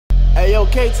Hey, yo,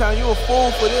 K-Town, you a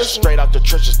fool for this one. Straight out the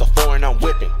trenches, the foreign I'm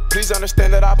whipping. Please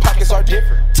understand that our pockets are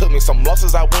different. Took me some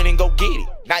losses, I went and go get it.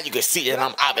 Now you can see that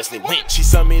I'm obviously winning. She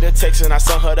sent me the text and I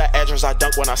sent her the address. I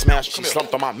dunk when I smash. She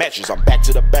slumped on my mattress. I'm back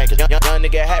to the baggage. Young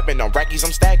nigga happen. On rackies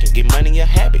I'm stacking. Get money a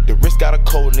habit. The risk got a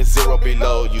code and it's zero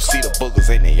below. You see the boogers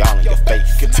ain't they all in your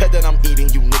face. Can tell that I'm eating.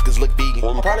 You niggas look vegan.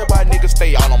 Probably why niggas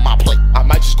stay all on my plate. I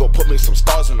might just go put me some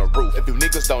stars in the roof. If you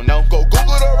niggas don't know, go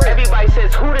Google the rest. Everybody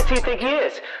says, who does he think he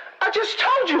is? I just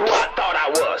told you who I thought I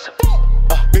was.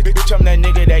 Bitch, I'm that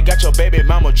nigga that got your baby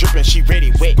mama drippin', she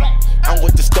ready wet. I'm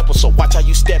with the stepper, so watch how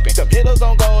you steppin'. Some hitters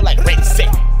on go like ready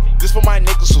set. This for my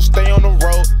niggas who stay on the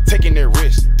road, taking their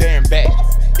risks, staring back.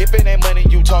 If it ain't money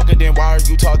you talking, then why are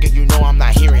you talking? You know I'm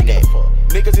not hearing that.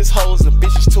 Niggas is hoes and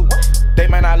bitches too. They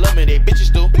might not love me, they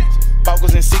bitches do.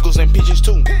 Falcons and seagulls and pigeons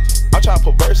too. I'm tryna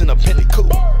put birds in a penny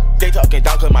coop. They talking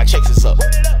down cause my checks is up.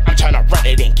 I'm tryna run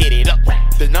it and get it up.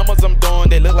 The numbers I'm doing,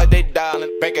 they look like they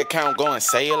dialing. Bank account going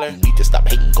sailor. You need to stop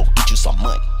hating, go get you some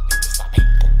money.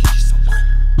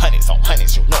 Hundreds on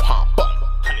hundreds, you know how I'm bucking.